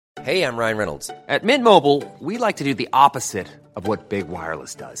Hey, I'm Ryan Reynolds. At Mint Mobile, we like to do the opposite of what Big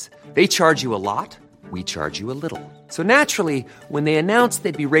Wireless does. They charge you a lot, we charge you a little. So naturally, when they announced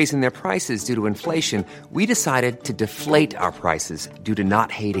they'd be raising their prices due to inflation, we decided to deflate our prices due to not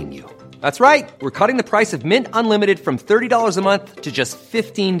hating you. That's right. We're cutting the price of Mint Unlimited from $30 a month to just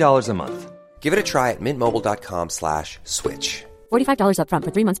 $15 a month. Give it a try at mintmobile.com/switch. $45 up front for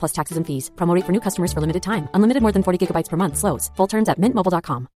 3 months plus taxes and fees. Promo rate for new customers for limited time. Unlimited more than 40 gigabytes per month. Slows full terms at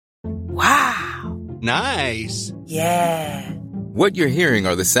mintmobile.com. Wow. Nice. Yeah. What you're hearing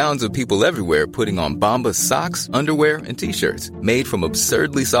are the sounds of people everywhere putting on Bombas socks, underwear, and T-shirts made from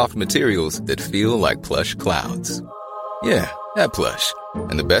absurdly soft materials that feel like plush clouds. Yeah, that plush.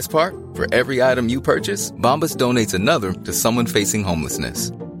 And the best part? For every item you purchase, Bombas donates another to someone facing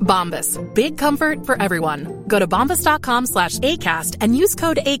homelessness. Bombas. Big comfort for everyone. Go to bombas.com/ACAST and use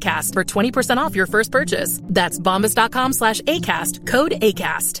code ACAST for 20% off your first purchase. That's bombas.com/ACAST. Code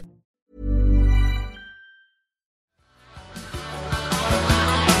ACAST.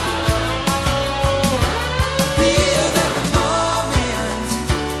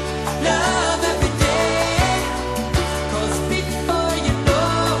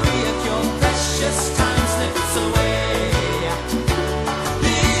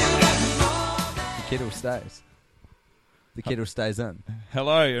 The kettle stays in.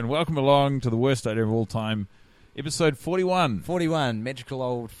 Hello and welcome along to the worst idea of all time, episode 41. 41, magical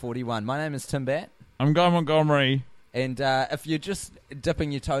old 41. My name is Tim Batt. I'm Guy Montgomery. And if you're just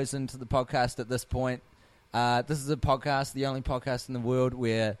dipping your toes into the podcast at this point, this is a podcast, the only podcast in the world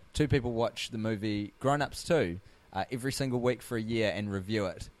where two people watch the movie Grown Ups 2 every single week for a year and review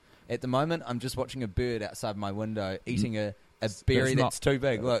it. At the moment, I'm just watching a bird outside my window eating a berry that's too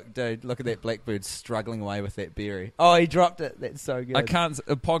big. Look, dude, look at that blackbird struggling away with that berry. Oh, he dropped it. That's so good. A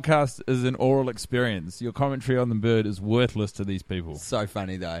podcast is an oral experience. Your commentary on the bird is worthless to these people. So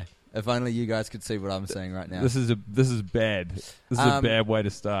funny, though. If only you guys could see what I'm saying right now. This is bad. This is a bad way to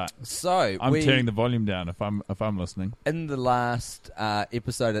start. So I'm turning the volume down if I'm listening. In the last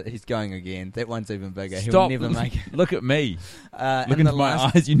episode, he's going again. That one's even bigger. Stop. He'll never make it. Look at me. Look into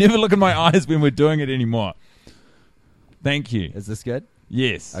my eyes. You never look in my eyes when we're doing it anymore. Thank you. Is this good?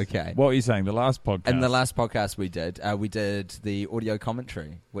 Yes. Okay. What were you saying? The last podcast? In the last podcast we did the audio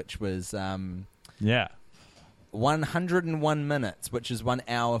commentary, which was 101 minutes, which is 1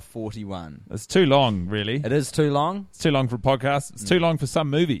 hour 41. It's too long, really. It is too long? It's too long for a podcast. It's too long for some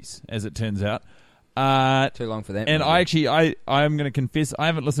movies, as it turns out. Too long for that and movie. I am going to confess, I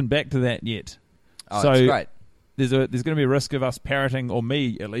haven't listened back to that yet. Oh, so it's great. There's going to be a risk of us parroting, or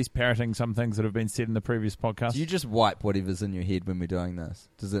me at least, parroting some things that have been said in the previous podcast. Do you just wipe whatever's in your head when we're doing this?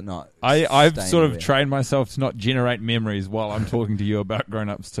 Does it not? I've sort of trained myself to not generate memories while I'm talking to you about Grown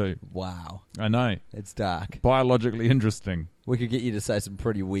Ups too. Wow. I know. It's dark. Biologically interesting. We could get you to say some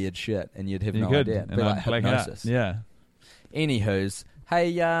pretty weird shit and you'd have no could, idea. and Be like I'd black hypnosis. it out. Yeah. Anywho's,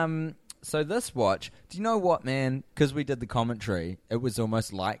 hey, so this watch, do you know what, man? Because we did the commentary, it was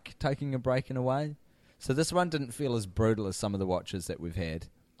almost like taking a break in a way. So this one didn't feel as brutal as some of the watches that we've had.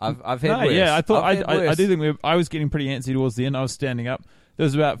 I've had worse. Yeah, I thought I do think I was getting pretty antsy towards the end. I was standing up. There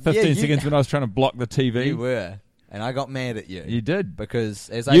was about 15 seconds when I was trying to block the TV. You were, and I got mad at you. You did, because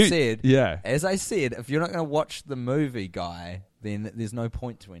as I said, if you're not going to watch the movie, Guy, then there's no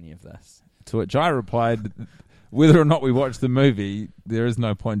point to any of this. To which I replied, whether or not we watch the movie, there is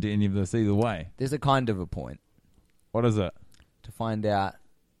no point to any of this either way. There's a kind of a point. What is it? To find out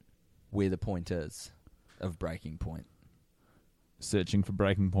where the point is. Of Breaking Point. Searching for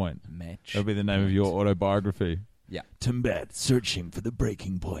Breaking Point. Match. That'll be the name of your autobiography. Yeah. Tim Batt, searching for the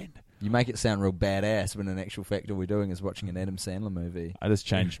breaking point. You make it sound real badass when in actual fact all we're doing is watching an Adam Sandler movie. I just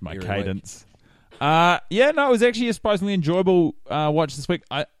changed my cadence. It was actually a surprisingly enjoyable watch this week.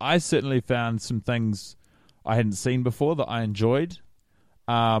 I certainly found some things I hadn't seen before that I enjoyed.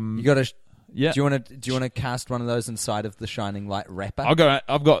 You got to... Yeah. Do you want to cast one of those inside of the Shining Light wrapper?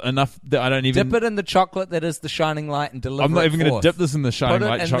 I've got enough that I don't even dip it in the chocolate that is the Shining Light and deliver it. I'm not even going to dip this in the Shining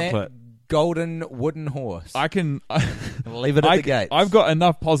Light chocolate. That golden wooden horse. I can leave it at the gates. I've got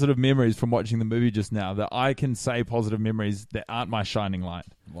enough positive memories from watching the movie just now that I can say positive memories that aren't my Shining Light.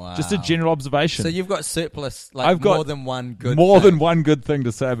 Wow. Just a general observation. So you've got surplus, I've got more than one good thing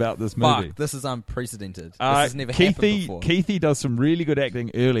to say about this movie. Fuck, this is unprecedented. This has never happened before. Keithy does some really good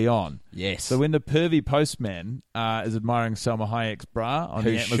acting early on. Yes. So when the pervy postman is admiring Selma Hayek's bra on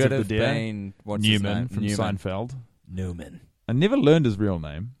the Antlers of the Deer, Newman from Seinfeld. Newman. I never learned his real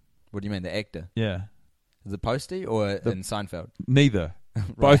name. What do you mean, the actor? Yeah. The postie or in Seinfeld? Neither.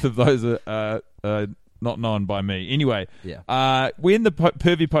 Right. Both of those are not known by me. Anyway, when the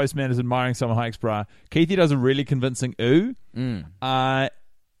pervy postman is admiring Selma Hayek's bra, Keithy does a really convincing ooh. And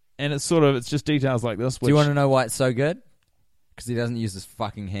And it's just details like this. Do you want to know why it's so good? Because he doesn't use his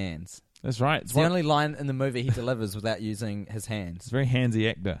fucking hands. That's right. It's the only line in the movie he delivers without using his hands. He's a very handsy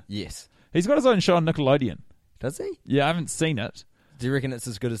actor. Yes. He's got his own show on Nickelodeon. Does he? Yeah, I haven't seen it. Do you reckon it's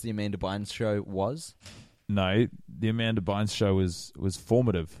as good as the Amanda Bynes show was? No, the Amanda Bynes show was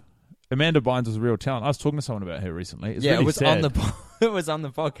formative. Amanda Bynes was a real talent. I was talking to someone about her recently. It's really it was sad. it was on the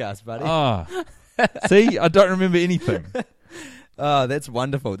podcast, buddy. Ah, see, I don't remember anything. Oh, that's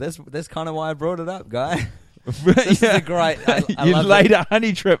wonderful. That's kind of why I brought it up, guy. This is a great. I You love laid it. a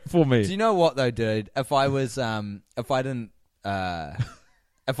honey trip for me. Do you know what though, dude? If I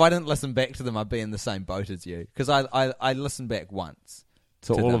didn't listen back to them, I'd be in the same boat as you because I listened back once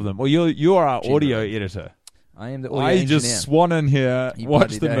to all of them. Well, you are our audio editor. I am the audio I engineer. just swan in here, You watch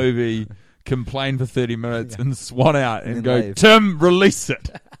bloody the do. movie, complain for 30 minutes, and swan out and then go, leave. Tim, release it.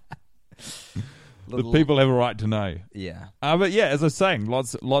 The Little- people have a right to know. Yeah. But yeah, as I was saying,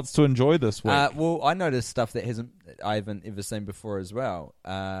 lots to enjoy this week. Well, I noticed stuff that I haven't ever seen before as well,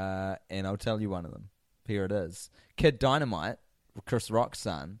 and I'll tell you one of them. Here it is: Kid Dynamite, Chris Rock's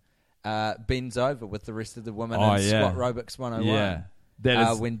son, bends over with the rest of the women in Squat Aerobics 101. Yeah,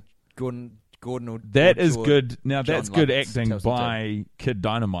 that is when Gordon or that or is George- good. Now John that's good Lovitz acting tells him to. by Kid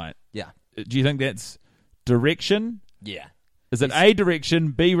Dynamite. Yeah, Do you think that's direction? yeah. Is it A,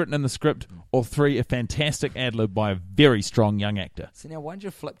 direction, B, written in the script, or 3, a fantastic ad-lib by a very strong young actor? So now, why'd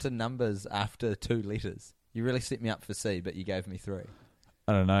you flip to numbers after 2 letters? You really set me up for C, but you gave me 3.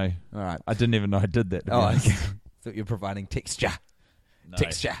 I don't know. All right. I didn't even know I did that. To be Oh, honest. okay. Thought you were providing texture. No.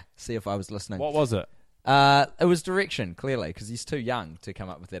 Texture. See if I was listening. What was it? It was direction, clearly, because he's too young to come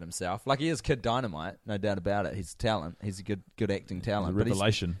up with that himself. Like, he is Kid Dynamite, no doubt about it. He's a talent. He's a good acting talent. A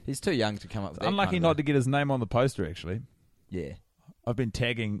revelation. But he's too young to come up with that. Unlucky kind not of to get his name on the poster, actually. Yeah. I've been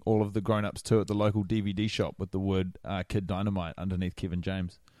tagging all of the grown-ups too at the local DVD shop with the word Kid Dynamite underneath Kevin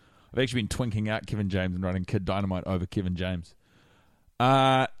James. I've actually been twinking out Kevin James and writing Kid Dynamite over Kevin James.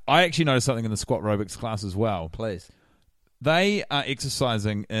 I actually noticed something in the squat aerobics class as well. Please. They are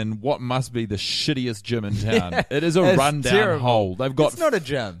exercising in what must be the shittiest gym in town. Yeah, it is a it's rundown terrible. hole. They've got It's not a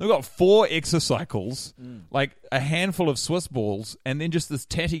gym. They've got 4 exercycles, like a handful of Swiss balls, and then just this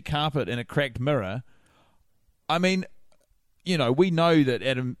tatty carpet and a cracked mirror. I mean, you know, we know that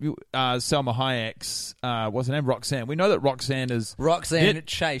Selma Hayek's, what's her name? Roxanne. We know that Roxanne is... Roxanne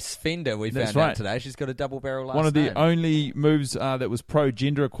Chase Fender, we That's found right. out today. She's got a double barrel last one of the name. only moves that was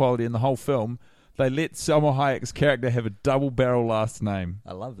pro-gender equality in the whole film. They let Selma Hayek's character have a double barrel last name.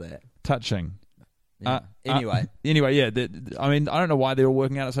 I love that. Touching. Yeah. Anyway, yeah. I mean, I don't know why they're all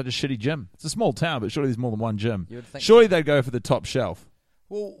working out at such a shitty gym. It's a small town, but surely there's more than one gym. You would think Surely they'd go for the top shelf.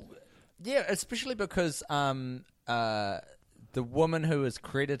 well, yeah, especially because the woman who is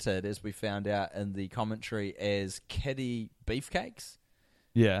credited, as we found out in the commentary, as Kitty Beefcakes.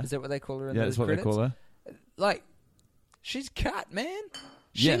 Yeah. Is that what they call her in Yeah, those that's what credits? they call her. Like, she's cut, man.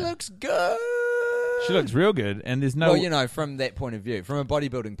 She Yeah. looks good. She looks real good, and there's no... Well, you know, from that point of view, from a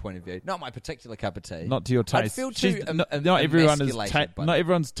bodybuilding point of view, not my particular cup of tea. Not to your taste. I'd feel She's- too not everyone is. emasculated by Not that.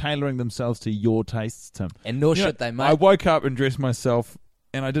 everyone's tailoring themselves to your tastes, Tim. And nor You know, should they, mate. I woke up and dressed myself,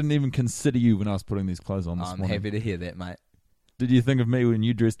 and I didn't even consider you when I was putting these clothes on this I'm morning. happy to hear that, mate. Did you think of me when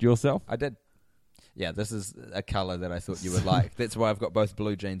you dressed yourself? I did. Yeah, this is a colour that I thought you would like. That's why I've got both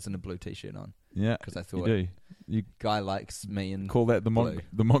blue jeans and a blue t-shirt on. Yeah, 'Cause I thought- you do. You Guy likes me and call that blue.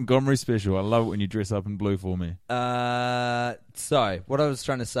 the Montgomery special. I love it when you dress up in blue for me. So, what I was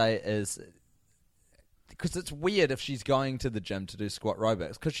trying to say is, because it's weird if she's going to the gym to do squat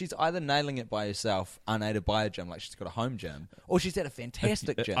aerobics, because she's either nailing it by herself, unaided by a gym, like she's got a home gym, or she's at a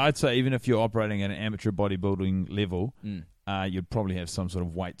fantastic gym. I'd say even if you're operating at an amateur bodybuilding level, Mm. you'd probably have some sort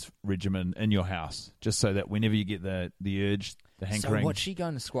of weights regimen in your house, just so that whenever you get the urge, the So hankering. what's she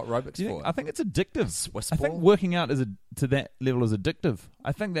going to squat aerobics Do you think- for? I think it's addictive. Swiss I think ball? working out to that level is addictive.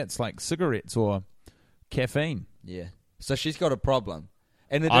 I think that's like cigarettes or caffeine. Yeah. So she's got a problem.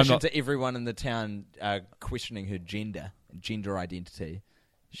 In I'm addition not- to everyone in the town questioning her gender identity,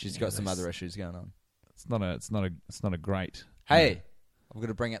 she's got some other issues going on. It's not a great. Hey, I'm going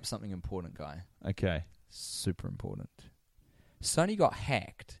to bring up something important, guy. Okay. Super important. Sony got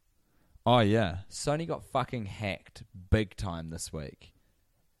hacked. Oh yeah. Sony got fucking hacked big time this week.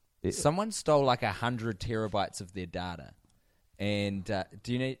 It- Someone stole like 100 terabytes of their data. And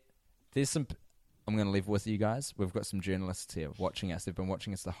do you need... There's some... I'm going to leave with you guys. We've got some journalists here watching us. They've been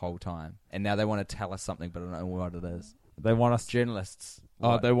watching us the whole time. And now they want to tell us something, but I don't know what it is. They want us. Journalists. Oh,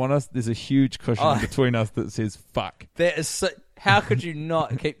 What? they want us. There's a huge cushion Oh. between us that says "fuck." That is so... How could you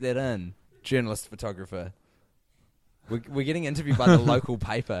not keep that in? Journalist, photographer. We're getting interviewed by the local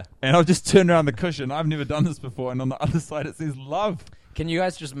paper. And I'll just turn around the cushion. I've never done this before, and on the other side it says "love." Can you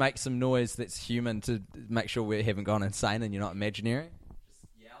guys just make some noise that's human to make sure we haven't gone insane and you're not imaginary? Just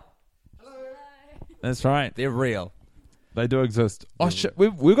yell. Hello. That's right. They're real. They do exist. Oh, shit.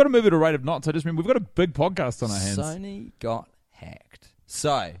 We've got to move at a rate of knots. I just mean we've got a big podcast on our hands. Sony got hacked.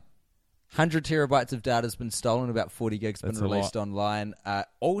 So, 100 terabytes of data has been stolen, about 40 gigs been released online.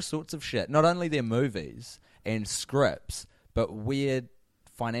 All sorts of shit. Not only their movies and scripts, but weird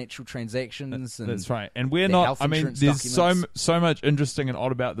financial transactions. That's right. And we're not, I mean, there's so much interesting and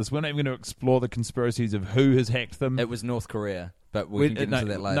odd about this. We're not even going to explore the conspiracies of who has hacked them. It was North Korea. But we can get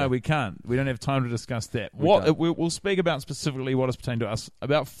into that later. No, we can't. We don't have time to discuss that. We'll speak about specifically what is pertaining to us.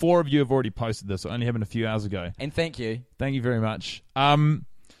 About 4 of you have already posted this. It only happened a few hours ago. And thank you. Thank you very much.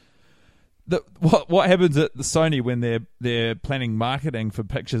 What happens at the Sony when they're planning marketing for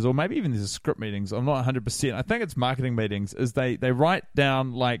pictures, or maybe even there's script meetings, I'm not 100%. I think it's marketing meetings, is they write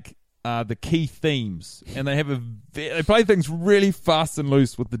down like the key themes, and they play things really fast and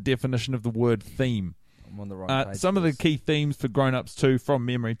loose with the definition of the word theme. I'm on the wrong page. Some of the key themes for Grown Ups 2 from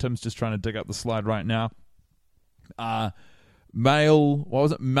memory. Tim's just trying to dig up the slide right now.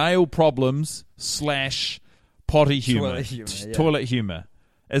 Male problems / potty humor. Toilet humor.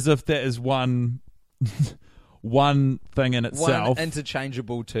 As if that is one thing in itself. One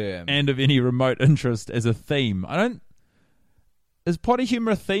interchangeable term. And of any remote interest as a theme. Is potty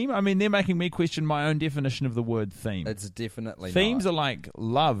humor a theme? I mean, they're making me question my own definition of the word theme. It's definitely Themes not. are like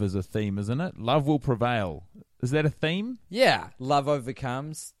love is a theme, isn't it? Love will prevail. Is that a theme? Yeah. Love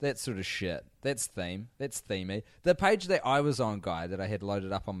overcomes. That sort of shit. That's theme. That's themey. The page that I was on, Guy, that I had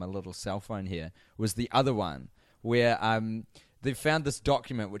loaded up on my little cell phone here, was the other one where they found this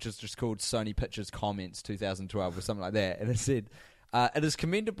document which is just called Sony Pictures Comments 2012 or something like that. And it said, it is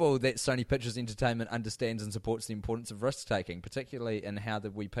commendable that Sony Pictures Entertainment understands and supports the importance of risk-taking, particularly in how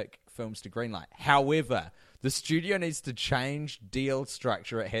that we pick films to greenlight. However, the studio needs to change deal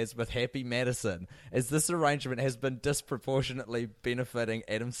structure it has with Happy Madison, as this arrangement has been disproportionately benefiting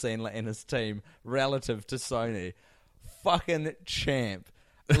Adam Sandler and his team relative to Sony. Fucking champ.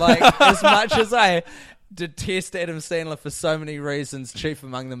 Like, as much as I detest Adam Sandler for so many reasons, chief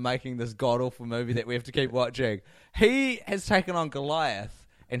among them making this god-awful movie that we have to keep watching, he has taken on Goliath,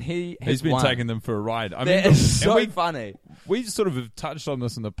 and he's been won. taking them for a ride. I That mean, is so funny. We sort of have touched on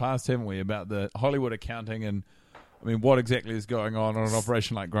this in the past, haven't we, about the Hollywood accounting and, I mean, what exactly is going on an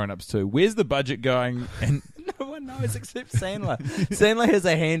operation like Grown Ups 2? Where's the budget going? And No one knows except Sandler. Sandler has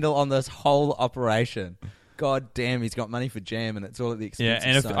a handle on this whole operation. God damn, he's got money for jam, and it's all at the expense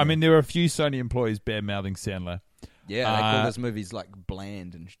of Sony. I mean, there are a few Sony employees bad-mouthing Sandler. Yeah, they call those movies like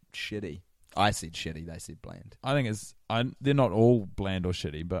bland and shitty. I said shitty, they said bland. I think they're not all bland or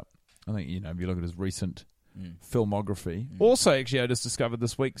shitty, but I think, if you look at his recent filmography. Also, actually, I just discovered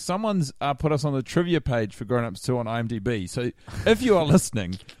this week, someone's put us on the trivia page for Grown Ups 2 on IMDb. So if you are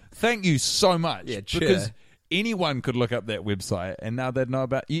listening, thank you so much. Yeah, cheer. Because anyone could look up that website, and now they'd know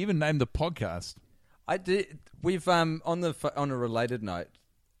about. You even named the podcast. I did. We've on a related note,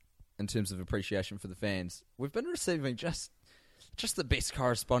 in terms of appreciation for the fans, we've been receiving just the best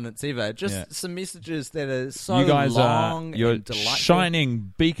correspondence ever. Just some messages that are so you guys long you're and delightful.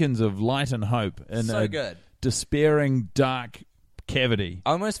 shining beacons of light and hope in So a good. despairing, dark cavity.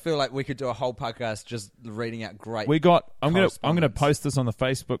 I almost feel like we could do a whole podcast just reading out great. I'm going to correspondence. post this on the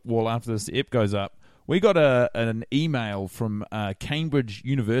Facebook wall after this ep goes up. We got an email from a Cambridge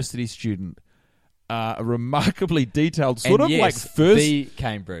University student. A remarkably detailed, sort and of yes,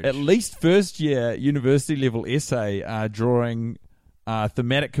 like at least first year university level essay, drawing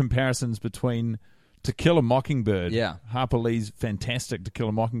thematic comparisons between To Kill a Mockingbird, Harper Lee's fantastic To Kill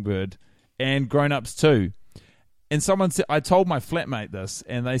a Mockingbird, and Grown Ups 2. And someone said, I told my flatmate this,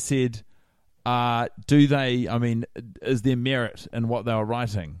 and they said, is there merit in what they were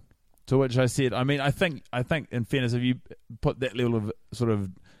writing? To which I said, I think in fairness, if you put that level of sort of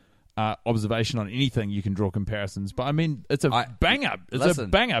observation on anything, you can draw comparisons. But it's a bang-up. It's a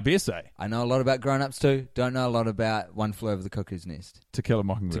bang-up essay. I know a lot about Grown Ups too. Don't know a lot about One Flew Over the Cuckoo's Nest. To Kill a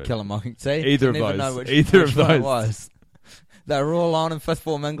Mockingbird. To Kill a Mockingbird. See? Either of never those. Know which of one those. it was. They were all on in fifth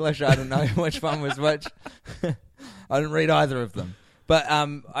form English. I don't know which one was which. I didn't read either of them. But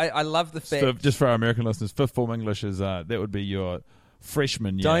I love the fact... So just for our American listeners, fifth form English is that would be your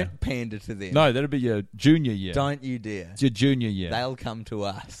freshman year. Don't pander to them. No, that'd be your junior year. Don't you dare. It's your junior year. They'll come to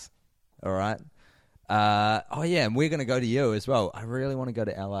us. All right. And we're going to go to you as well. I really want to go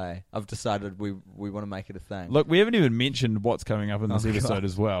to LA. I've decided we want to make it a thing. Look, we haven't even mentioned what's coming up in this episode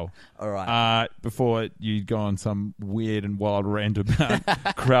as well. All right. Before you go on some weird and wild rant about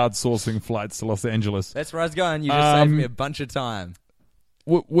crowdsourcing flights to Los Angeles. That's where I was going. You just saved me a bunch of time.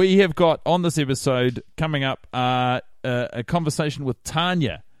 We have got on this episode coming up a conversation with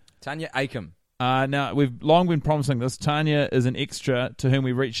Tanya. Tanya Aiken. Now, we've long been promising this. Tanya is an extra to whom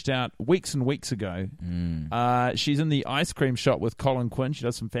we reached out weeks and weeks ago. She's in the ice cream shop with Colin Quinn. She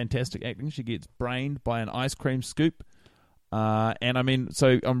does some fantastic acting. She gets brained by an ice cream scoop. And I mean,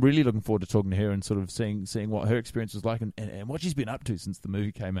 so I'm really looking forward to talking to her and sort of seeing what her experience was like and what she's been up to since the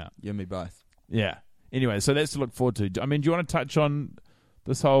movie came out. You and me both. Yeah. Anyway, so that's to look forward to. I mean, do you want to touch on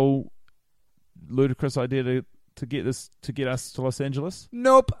this whole ludicrous idea to get us to Los Angeles?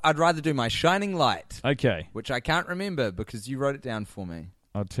 Nope. I'd rather do my shining light. Okay. Which I can't remember because you wrote it down for me.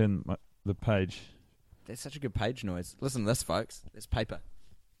 I'll turn the page. That's such a good page noise. Listen to this, folks. There's paper.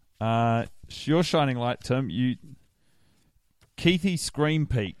 Your shining light, Tim. Keithy Scream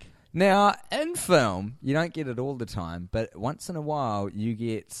Peak. Now, in film, you don't get it all the time, but once in a while, you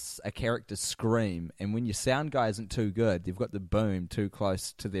get a character scream, and when your sound guy isn't too good, they've got the boom too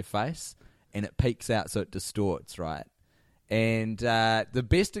close to their face, and it peaks out so it distorts, right? And the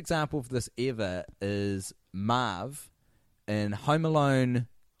best example of this ever is Marv in Home Alone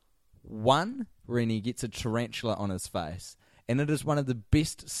 1, when he gets a tarantula on his face. And it is one of the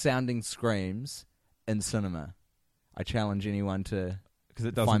best sounding screams in cinema. I challenge anyone to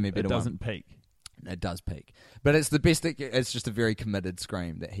find me a better one. It doesn't peak. It does peak. But it's the best. It's just a very committed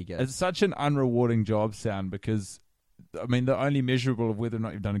scream that he gives. It's such an unrewarding job sound because, I mean, the only measurable of whether or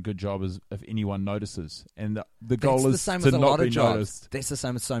not you've done a good job is if anyone notices. And the goal is to not be noticed. That's the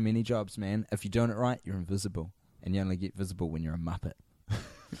same with so many jobs, man. If you're doing it right, you're invisible. And you only get visible when you're a muppet.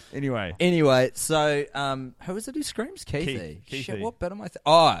 Anyway, so who is it who screams? Keithy. Keithy. Shit, what bit am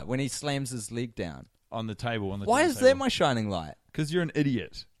I... when he slams his leg down. On the table. Why is that my shining light? Because you're an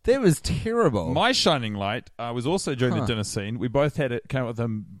idiot. That was terrible. My shining light was also during the dinner scene. We both had it, came up with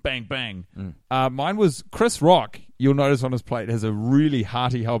him, bang, bang. Mine was Chris Rock. You'll notice on his plate has a really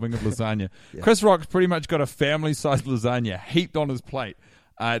hearty helping of lasagna. Yeah. Chris Rock's pretty much got a family-sized lasagna heaped on his plate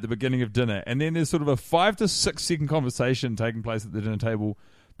at the beginning of dinner. And then there's sort of a 5 to 6 second conversation taking place at the dinner table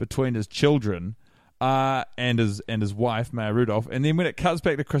between his children and his wife, Maya Rudolph. And then when it cuts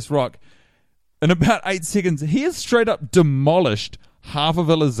back to Chris Rock, in about 8 seconds, he has straight up demolished half of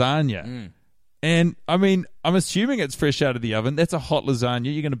a lasagna. And, I mean, I'm assuming it's fresh out of the oven. That's a hot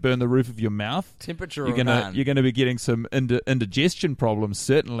lasagna. You're going to burn the roof of your mouth. Temperature You're going to be getting some indigestion problems,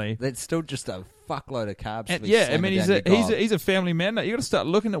 certainly. That's still just a fuckload of carbs. And, yeah, I mean, he's a family man. You've got to start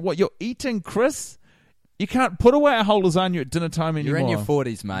looking at what you're eating, Chris. You can't put away a whole lasagna at dinner time anymore. You're in your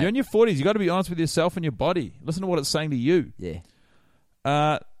 40s, mate. You're in your 40s. You've got to be honest with yourself and your body. Listen to what it's saying to you.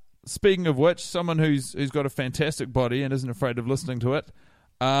 Yeah. Speaking of which, someone who's got a fantastic body and isn't afraid of listening to it,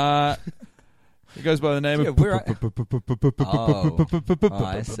 he goes by the name of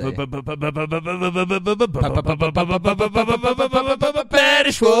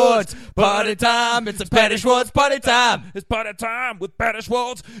Patty Schwartz. Party time. It's a Patty Schwartz party time. It's party time with Patty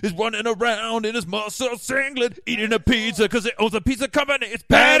Schwartz. He's running around in his muscle singlet, eating a pizza because he owns a pizza company. It's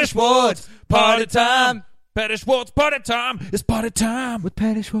Patty Schwartz. Party time. Patty Schwartz, party time. It's party time with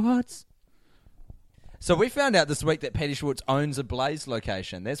Patty Schwartz. So we found out this week that Patty Schwartz owns a Blaze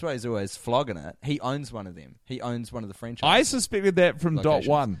location. That's why he's always flogging it. He owns one of them. He owns one of the franchises. I suspected that from locations. Dot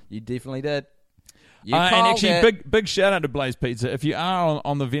One. You definitely did. And actually, big shout out to Blaze Pizza. If you are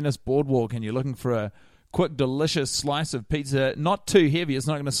on the Venice Boardwalk and you're looking for a quick, delicious slice of pizza, not too heavy. It's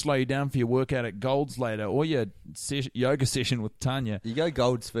not going to slow you down for your workout at Gold's later or your yoga session with Tanya. You go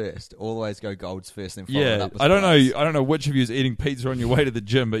Gold's first. Always go Gold's first, then follow it up with I don't know which of you is eating pizza on your way to the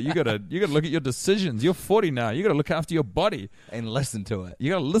gym, but you got to look at your decisions. You're 40 now. You got to look after your body and listen to it.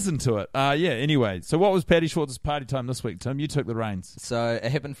 You got to listen to it. Anyway, so what was Patty Schwartz's party time this week, Tim? You took the reins. So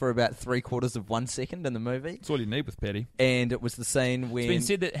it happened for about 3/4 of 1 second in the movie. That's all you need with Patty. And it was the scene when it's been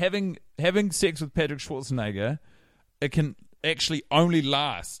said that having sex with Patrick Schwarzenegger, it can actually only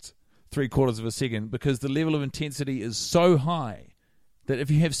last 3/4 of a second because the level of intensity is so high that if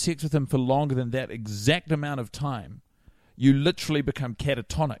you have sex with him for longer than that exact amount of time, you literally become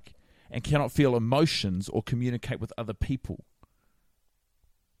catatonic and cannot feel emotions or communicate with other people.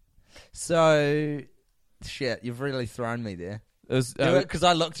 So, shit, you've really thrown me there. Because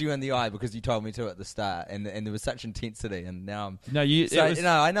I looked you in the eye because you told me to at the start, and there was such intensity, and now I'm...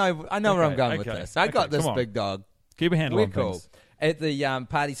 I know where I'm going with this. I got this, big dog. Keep a handle on things. At the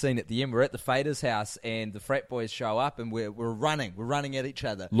party scene at the end, we're at the Fader's house, and the frat boys show up, and we're running. We're running at each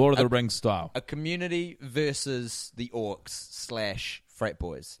other. Lord of the Rings style. A community versus the orcs / frat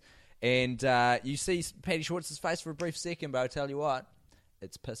boys. And you see Patty Schwartz's face for a brief second, but I'll tell you what,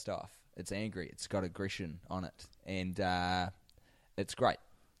 it's pissed off. It's angry. It's got aggression on it. And it's great.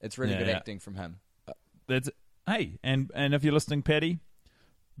 It's really good acting from him. And if you're listening, Patty,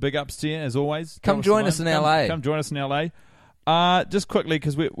 Big ups to you, as always. Come join us in LA. Come join us in LA. Just quickly,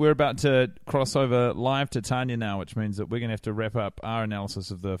 because we're about to cross over live to Tanya now, which means that we're going to have to wrap up our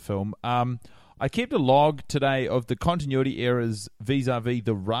analysis of the film. I kept a log today of the continuity errors vis-a-vis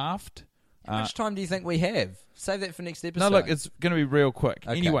The Raft. How much time do you think we have? Save that for next episode. No, look, it's going to be real quick.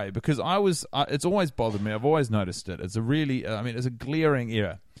 Okay. Anyway, because it's always bothered me. I've always noticed it. It's a really, it's a glaring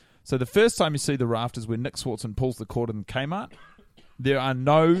error. So the first time you see The Raft is when Nick Swartzen pulls the cord in Kmart. There are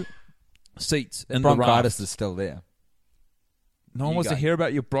no seats in the raft. Bronchitis is still there. No one wants to hear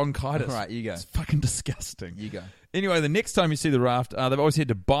about your bronchitis. All right, you go. It's fucking disgusting. You go. Anyway, the next time you see the raft, they've always had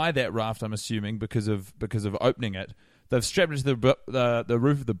to buy that raft, I'm assuming, because of opening it. They've strapped it to the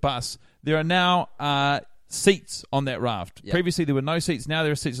roof of the bus. There are now seats on that raft. Yep. Previously, there were no seats. Now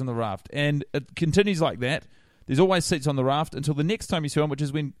there are seats on the raft. And it continues like that. There's always seats on the raft until the next time you see one, which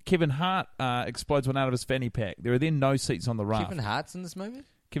is when Kevin Hart explodes one out of his fanny pack. There are then no seats on the raft. Kevin Hart's in this movie?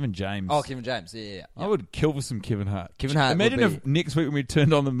 Kevin James. Oh, Kevin James. Yeah. I would kill for some Kevin Hart. Kevin Hart. Imagine if next week when we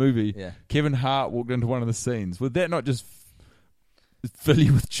turned on the movie, Yeah. Kevin Hart walked into one of the scenes. Would that not just fill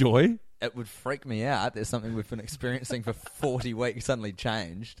you with joy? It would freak me out. There's something we've been experiencing for 40 weeks suddenly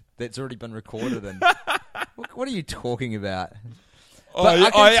changed. That's already been recorded. And what are you talking about?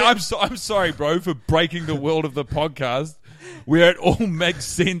 I'm sorry, bro, for breaking the world of the podcast where it all makes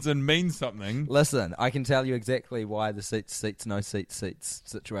sense and means something. Listen, I can tell you exactly why the seats, no seats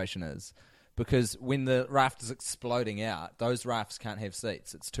situation is. Because when the raft is exploding out, those rafts can't have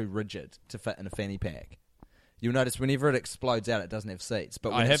seats. It's too rigid to fit in a fanny pack. You'll notice whenever it explodes out, it doesn't have seats.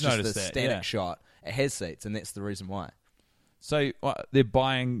 But when it's just a static shot, it has seats, and that's the reason why. So they're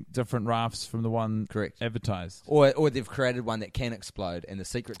buying different rafts from the one advertised, or they've created one that can explode, and the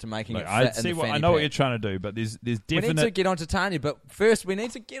secret to making it fit in the fanny I know pack. what you're trying to do, but there's definite. We need to get on to Tanya, but first we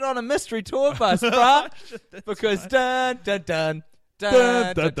need to get on a mystery tour bus, bruh. Because dun dun dun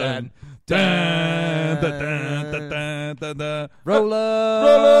dun dun dun. Roll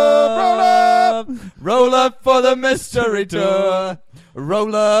up for the mystery tour.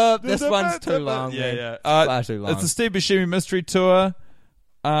 Roll up. This one's too long. Yeah. Far too long. It's the Steve Buscemi mystery tour.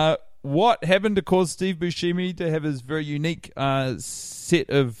 What happened to cause Steve Buscemi to have his very unique set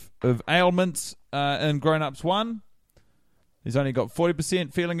of ailments in Grown Ups 1? He's only got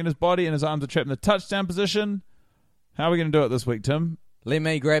 40% feeling in his body, and his arms are trapped in the touchdown position. How are we going to do it this week, Tim? Let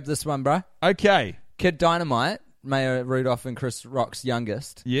me grab this one, bro. Okay. Kid Dynamite, Maya Rudolph and Chris Rock's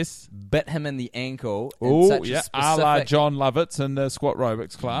youngest, Yes. bit him in the ankle. Oh, such yeah. a specific... A la John Lovitz in the squat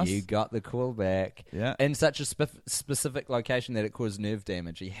aerobics class. You got the callback. Yeah. In such a specific location that it caused nerve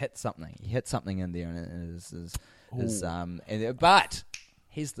damage. He hit something. in there, and it is but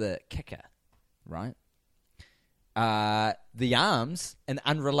here's the kicker, right? The arm's an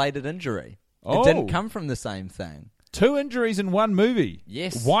unrelated injury. It didn't come from the same thing. 2 injuries in one movie.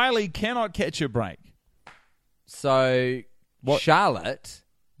 Yes. Wiley cannot catch a break. So Charlotte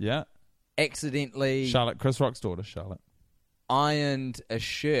accidentally Charlotte, Chris Rock's daughter, Charlotte, ironed a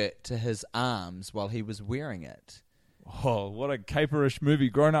shirt to his arms while he was wearing it. Oh, what a caperish movie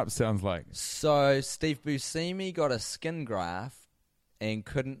Grown Up sounds like. So Steve Buscemi got a skin graft and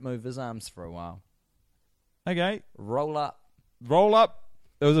couldn't move his arms for a while. Okay. Roll up.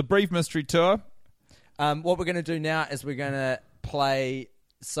 It was a brief mystery tour. What we're going to do now is we're going to play...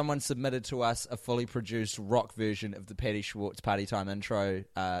 Someone submitted to us a fully produced rock version of the Paddy Schwartz Party Time intro,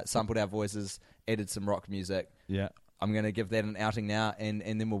 sampled our voices, added some rock music. Yeah. I'm going to give that an outing now, and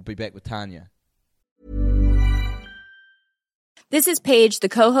then we'll be back with Tanya. This is Paige, the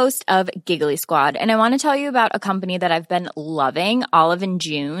co-host of Giggly Squad, and I want to tell you about a company that I've been loving, Olive &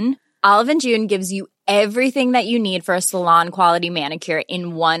 June. Olive & June gives you everything that you need for a salon-quality manicure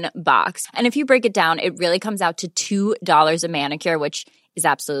in one box. And if you break it down, it really comes out to $2 a manicure, which is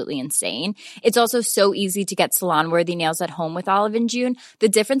absolutely insane. It's also so easy to get salon-worthy nails at home with Olive & June. The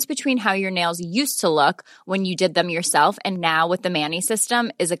difference between how your nails used to look when you did them yourself and now with the Mani system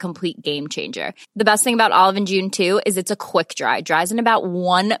is a complete game changer. The best thing about Olive & June, too, is it's a quick dry. Dries in about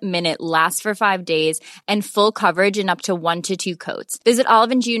 1 minute, lasts for 5 days, and full coverage in up to 1 to 2 coats. Visit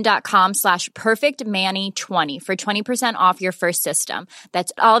oliveandjune.com/perfectmani20 for 20% off your first system.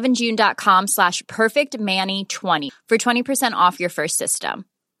 That's oliveandjune.com/perfectmani20 for 20% off your first system.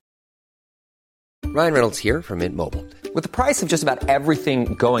 Ryan Reynolds here from Mint Mobile. With the price of just about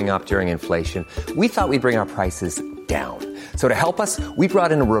everything going up during inflation, we thought we'd bring our prices down. So to help us, we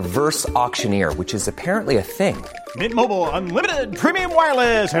brought in a reverse auctioneer, which is apparently a thing. Mint Mobile Unlimited Premium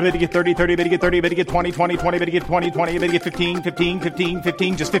Wireless. How to get 30, 30, bit to get 30, bit to get 20, 20, 20, bit to get 20, 20, bit to get 15, 15, 15,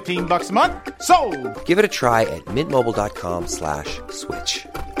 15, just $15 a month? Sold! Give it a try at mintmobile.com/switch.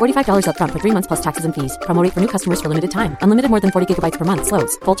 $45 up front for 3 months plus taxes and fees. Promo rate for new customers for limited time. Unlimited more than 40 gigabytes per month.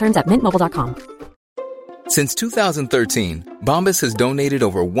 Slows full terms at mintmobile.com. Since 2013, Bombas has donated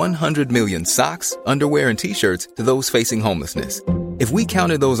over 100 million socks, underwear, and T-shirts to those facing homelessness. If we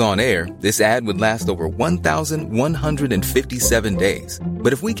counted those on air, this ad would last over 1,157 days.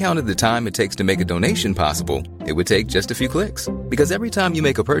 But if we counted the time it takes to make a donation possible, it would take just a few clicks. Because every time you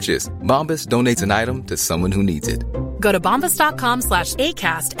make a purchase, Bombas donates an item to someone who needs it. Go to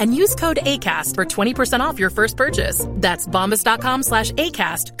bombas.com/ACAST and use code ACAST for 20% off your first purchase. That's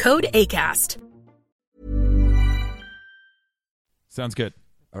bombas.com/ACAST, code ACAST. Sounds good.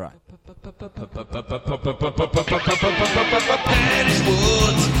 All right.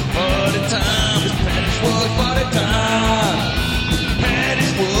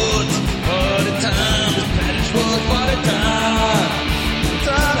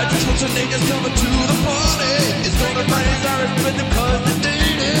 Niggas coming to the party. It's gonna raise our respect because they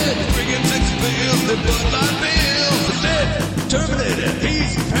did it. Bringing 6 bills, the Bud Light bills. The dead, Terminator,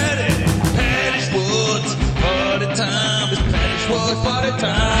 he's Patty. Patty Schwartz, party time. It's Patty Schwartz, party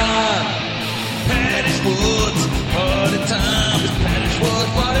time. Patty Schwartz, party time. It's Patty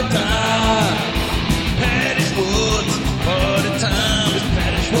Schwartz, party time. Patty Schwartz, party time. It's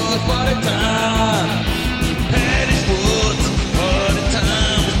Patty Schwartz, party time. Patty Schwartz, party time.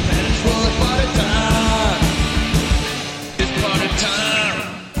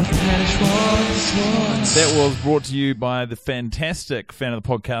 That was brought to you by the fantastic fan of the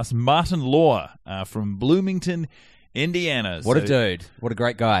podcast, Martin Law, from Bloomington, Indiana. What a dude. What a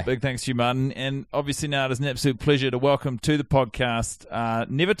great guy. Big thanks to you, Martin. And obviously now it is an absolute pleasure to welcome to the podcast,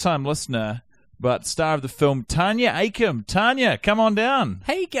 never-time listener, but star of the film, Tanya Aikem. Tanya, come on down.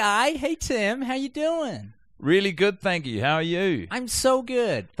 Hey, Guy. Hey, Tim. How you doing? Really good, thank you. How are you? I'm so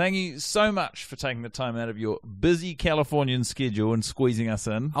good. Thank you so much for taking the time out of your busy Californian schedule and squeezing us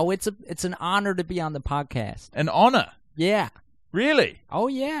in. Oh, it's an honor to be on the podcast. An honor? Yeah. Really? Oh,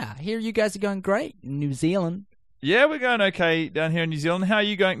 yeah. I hear you guys are going great in New Zealand. Yeah, we're going okay down here in New Zealand. How are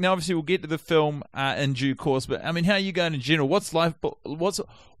you going? Now, obviously, we'll get to the film in due course, but I mean, how are you going in general? What's life for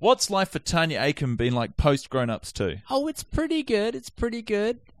Tanya Aikem been like post Grown Ups 2? Oh, it's pretty good. It's pretty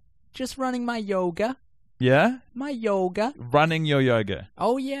good. Just running my yoga. Yeah? My yoga. Running your yoga.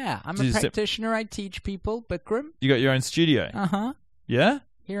 Oh, yeah. I'm a practitioner. I teach people. Bikram. You got your own studio? Uh-huh. Yeah?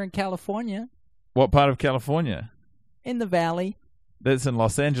 Here in California. What part of California? In the Valley. That's in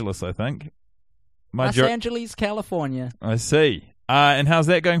Los Angeles, I think. Los Angeles, California. I see. And how's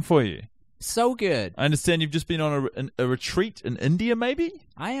that going for you? So good. I understand you've just been on a retreat in India, maybe?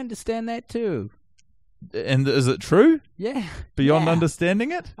 I understand that, too. And is it true? Yeah. Beyond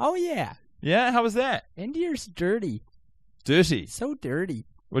understanding it? Oh, yeah. Yeah? How was that? India's dirty. Dirty? So dirty.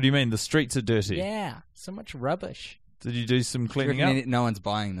 What do you mean? The streets are dirty? Yeah. So much rubbish. Did you do some cleaning up? No one's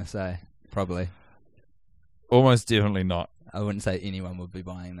buying this, eh? Probably. Almost definitely not. I wouldn't say anyone would be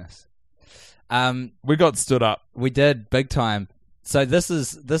buying this. We got stood up. We did, big time. So this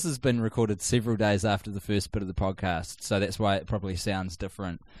has been recorded several days after the first bit of the podcast, so that's why it probably sounds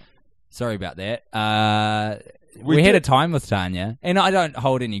different. Sorry about that. We had a time with Tanya, and I don't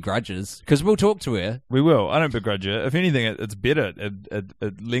hold any grudges, because we'll talk to her. We will. I don't begrudge her. If anything, it's better.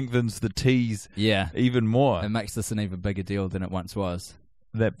 It lengthens the tease even more. It makes this an even bigger deal than it once was.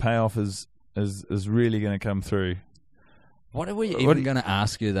 That payoff is really going to come through. What are we even going to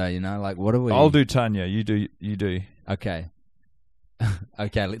ask you, though? You know, like, what are we... I'll do Tanya. You do. Okay.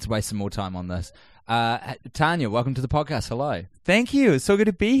 Okay, let's waste some more time on this. Tanya, welcome to the podcast. Hello. Thank you. It's so good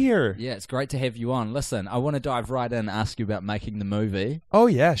to be here. Yeah, it's great to have you on. Listen, I want to dive right in and ask you about making the movie. Oh,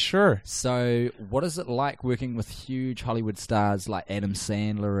 yeah, sure. So, what is it like working with huge Hollywood stars like Adam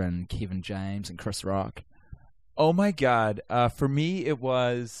Sandler and Kevin James and Chris Rock? Oh, my God. For me, it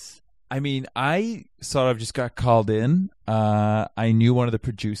was... I mean, I sort of just got called in. I knew one of the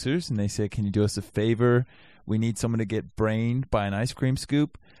producers, and they said, can you do us a favor? We need someone to get brained by an ice cream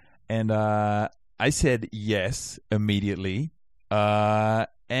scoop. And I said yes immediately. And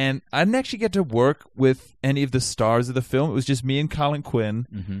I didn't actually get to work with any of the stars of the film. It was just me and Colin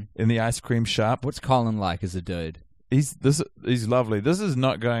Quinn in the ice cream shop. What's Colin like as a dude? He's lovely. This is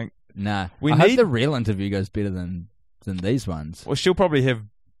not going... Nah. I hope the real interview goes better than these ones. Well, she'll probably have...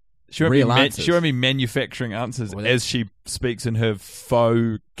 She won't be manufacturing answers as she speaks in her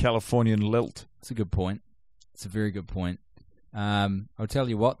faux Californian lilt. It's a good point. It's a very good point. I'll tell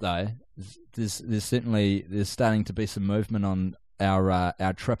you what, though. There's starting to be some movement on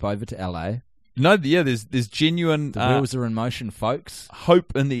our trip over to LA. No, yeah, there's genuine The wheels are in motion, folks.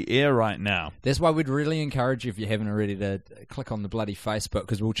 hope in the air right now. That's why we'd really encourage you, if you haven't already, to click on the bloody Facebook,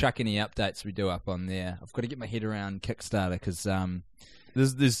 because we'll chuck any updates we do up on there. I've got to get my head around Kickstarter, because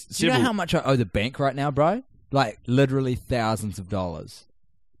There's do you know how much I owe the bank right now, bro? Like, literally thousands of dollars.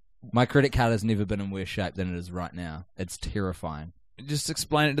 My credit card has never been in worse shape than it is right now. It's terrifying. Just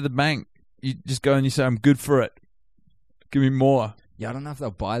explain it to the bank. You just go and you say, I'm good for it. Give me more. Yeah, I don't know if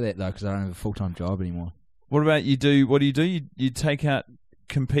they'll buy that, though, because I don't have a full-time job anymore. What about you do? What do? You take out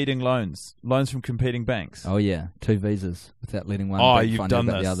competing loans from competing banks. Oh, yeah. 2 visas without letting one Oh, bank you've find done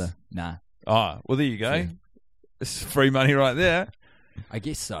out about this. the other. Nah. Oh, well, there you go. Yeah. It's free money right there. I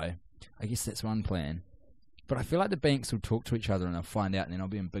guess so. I guess that's one plan. But I feel like the banks will talk to each other and they'll find out, and then I'll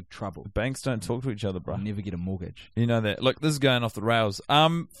be in big trouble. Banks don't talk to each other, bro. I'll never get a mortgage. You know that. Look, this is going off the rails.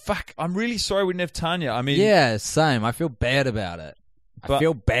 Fuck, I'm really sorry we didn't have Tanya. I mean... Yeah, same. I feel bad about it. I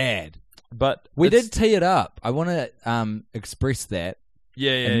feel bad. But we did tee it up. I want to express that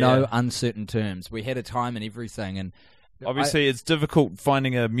in no uncertain terms. We had a time and everything, and obviously it's difficult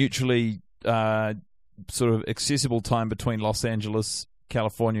finding a mutually sort of accessible time between Los Angeles,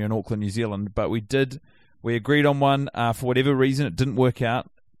 California, and Auckland, New Zealand. But we agreed on one. For whatever reason, it didn't work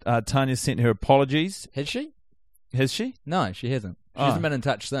out. Tanya sent her apologies. Has she? Has she? No, she hasn't. She hasn't been in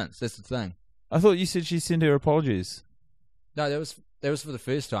touch since. That's the thing. I thought you said she sent her apologies. No, that was for the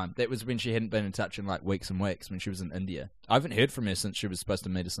first time. That was when she hadn't been in touch in like weeks and weeks, when she was in India. I haven't heard from her since she was supposed to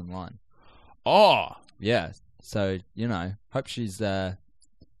meet us online. Oh. Yeah. So, hope she's okay.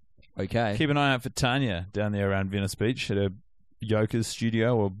 Keep an eye out for Tanya down there around Venice Beach at her Yoka's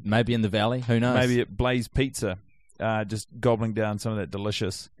studio, or maybe in the Valley. Who knows? Maybe at Blaze Pizza, just gobbling down some of that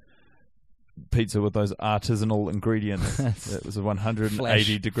delicious pizza with those artisanal ingredients. It was a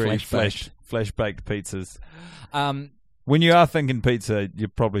 180-degree flash-baked pizzas. When you are thinking pizza, you're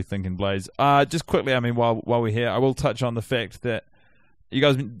probably thinking Blaze. Just quickly, I mean, while we're here, I will touch on the fact that you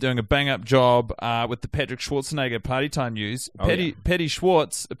guys have been doing a bang-up job with the Patrick Schwarzenegger Party Time news. Patty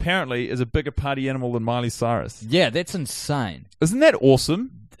Schwartz apparently is a bigger party animal than Miley Cyrus. Yeah, that's insane. Isn't that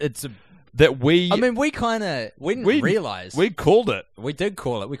awesome? We didn't realize. We called it. We did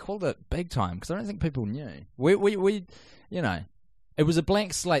call it. We called it big time, because I don't think people knew. We it was a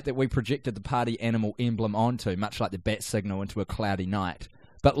blank slate that we projected the party animal emblem onto, much like the bat signal into a cloudy night.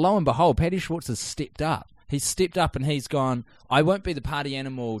 But lo and behold, Patty Schwartz has stepped up. He's stepped up and he's gone, I won't be the party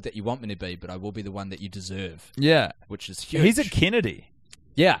animal that you want me to be, but I will be the one that you deserve. Yeah. Which is huge. He's a Kennedy.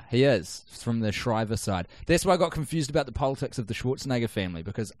 Yeah, he is, from the Shriver side. That's why I got confused about the politics of the Schwarzenegger family,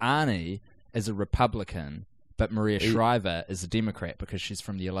 because Arnie is a Republican, but Maria Shriver is a Democrat, because she's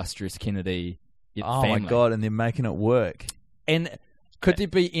from the illustrious Kennedy family. Oh my God, and they're making it work. And could there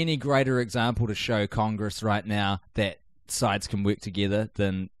be any greater example to show Congress right now that sides can work together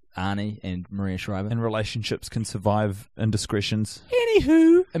than Arnie and Maria Shriver? And relationships can survive indiscretions.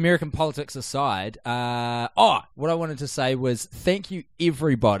 Anywho, American politics aside, what I wanted to say was thank you,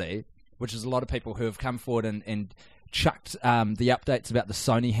 everybody, which is a lot of people who have come forward and chucked the updates about the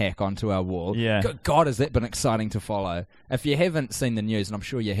Sony hack onto our wall. Yeah. God, has that been exciting to follow. If you haven't seen the news, and I'm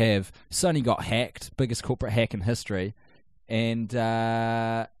sure you have, Sony got hacked, biggest corporate hack in history. And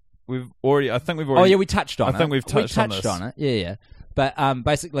I think we've already. Oh yeah, we touched on it. I think we've touched on this. on it. Yeah. But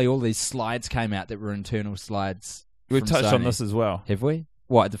basically, all these slides came out that were internal slides. We've touched on this as well. Have we?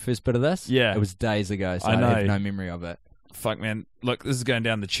 What, the first bit of this? Yeah. It was days ago, so I know. have no memory of it. Fuck, man. Look, this is going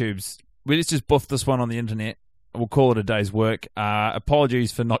down the tubes. Let's just buff this one on the internet. We'll call it a day's work.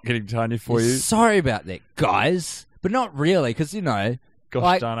 Apologies for not getting Tanya for you. Sorry about that, guys. But not really, because,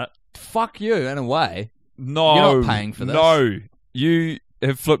 Gosh darn it. Fuck you, in a way. No. You're not paying for this. No. You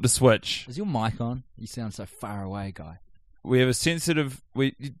have flipped a switch. Is your mic on? You sound so far away, guy. We have a sensitive...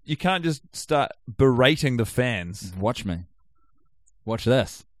 You can't just start berating the fans. Watch me. Watch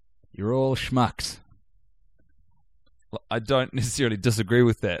this. You're all schmucks. I don't necessarily disagree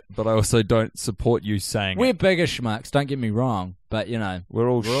with that, but I also don't support you saying We're bigger schmucks, don't get me wrong. But, we're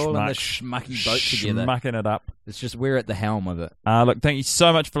all in the schmucky boat together. Schmucking it up. It's just we're at the helm of it. Look, thank you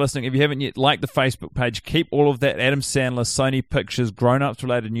so much for listening. If you haven't yet, like the Facebook page. Keep all of that Adam Sandler, Sony Pictures, grown-ups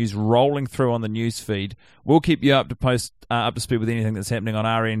related news rolling through on the news feed. We'll keep you up to speed with anything that's happening on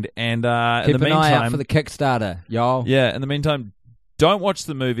our end. And keep an eye out for the Kickstarter, y'all. Yeah, in the meantime, don't watch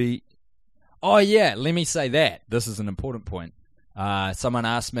the movie. Oh, yeah, let me say that. This is an important point. Someone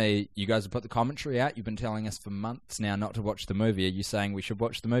asked me, you guys have put the commentary out. You've been telling us for months now not to watch the movie. Are you saying we should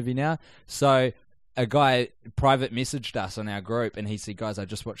watch the movie now? So a guy private messaged us on our group, and he said, "Guys, I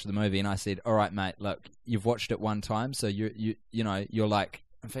just watched the movie," and I said, "All right, mate, look, you've watched it one time, so you're like."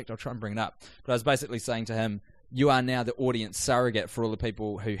 In fact, I'll try and bring it up. But I was basically saying to him, "You are now the audience surrogate for all the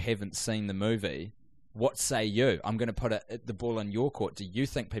people who haven't seen the movie. What say you? I'm going to put the ball in your court. Do you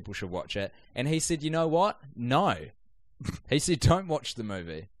think people should watch it?" And he said, "You know what? No." He said, "Don't watch the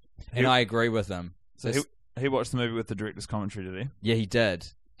movie." And I agree with him. So he watched the movie with the director's commentary, did he? Yeah, he did.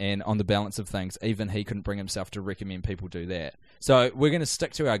 And on the balance of things, even he couldn't bring himself to recommend people do that. So we're going to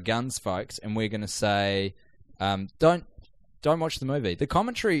stick to our guns, folks, and we're going to say, don't watch the movie. The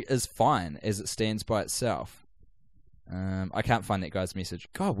commentary is fine as it stands by itself. I can't find that guy's message.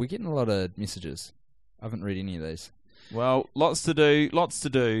 God, we're getting a lot of messages. I haven't read any of these. Well, lots to do.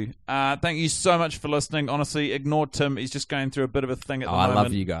 Thank you so much for listening. Honestly, ignore Tim. He's just going through a bit of a thing at the moment. I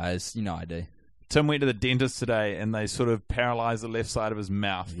love you guys. You know I do. Tim went to the dentist today, and they sort of paralyzed the left side of his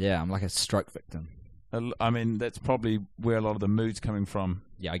mouth. Yeah, I'm like a stroke victim. I mean, that's probably where a lot of the mood's coming from.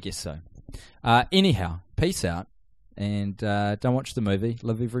 Yeah, I guess so. Anyhow, peace out, and don't watch the movie.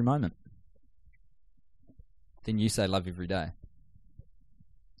 Live every moment. Then you say love every day.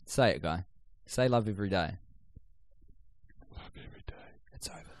 Say it, guy. Say love every day. Love every day. It's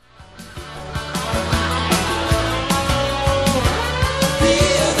over.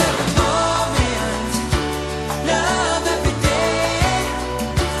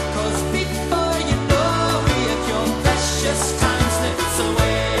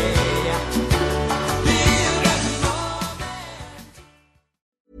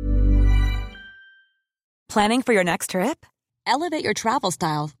 Planning for your next trip? Elevate your travel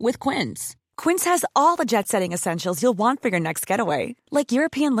style with Quince. Quince has all the jet-setting essentials you'll want for your next getaway, like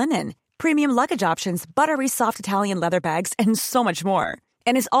European linen, premium luggage options, buttery soft Italian leather bags, and so much more.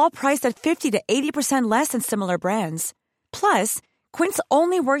 And is all priced at 50 to 80% less than similar brands. Plus, Quince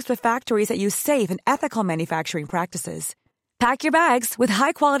only works with factories that use safe and ethical manufacturing practices. Pack your bags with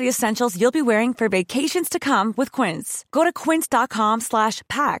high-quality essentials you'll be wearing for vacations to come with Quince. Go to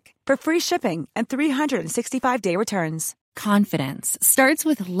quince.com/pack for free shipping and 365-day returns. Confidence starts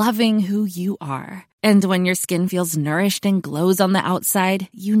with loving who you are. And when your skin feels nourished and glows on the outside,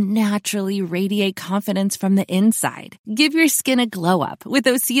 you naturally radiate confidence from the inside. Give your skin a glow up with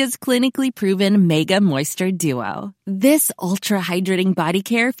Osea's clinically proven Mega Moisture Duo. This ultra-hydrating body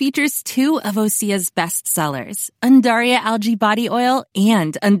care features 2 of Osea's best sellers, Undaria Algae Body Oil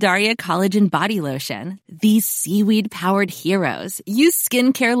and Undaria Collagen Body Lotion. These seaweed-powered heroes use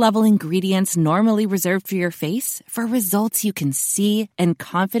skincare-level ingredients normally reserved for your face for results you can see and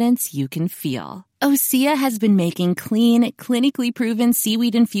confidence you can feel. Osea has been making clean, clinically proven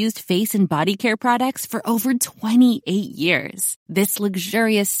seaweed-infused face and body care products for over 28 years. This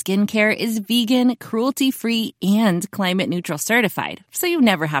luxurious skincare is vegan, cruelty-free, and climate-neutral certified, so you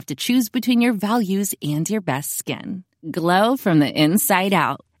never have to choose between your values and your best skin. Glow from the inside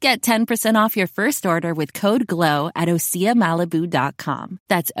out. Get 10% off your first order with code GLOW at OseaMalibu.com.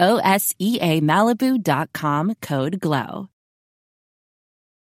 That's OSEA Malibu.com, code GLOW.